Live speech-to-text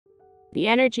The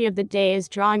energy of the day is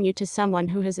drawing you to someone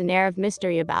who has an air of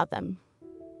mystery about them.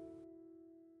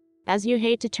 As you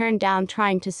hate to turn down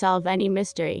trying to solve any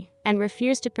mystery, and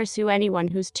refuse to pursue anyone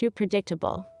who's too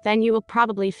predictable, then you will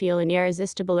probably feel an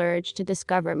irresistible urge to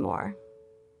discover more.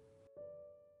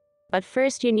 But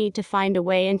first you need to find a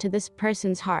way into this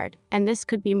person's heart, and this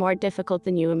could be more difficult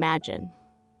than you imagine.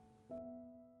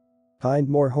 Find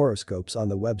more horoscopes on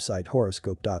the website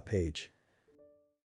horoscope.page.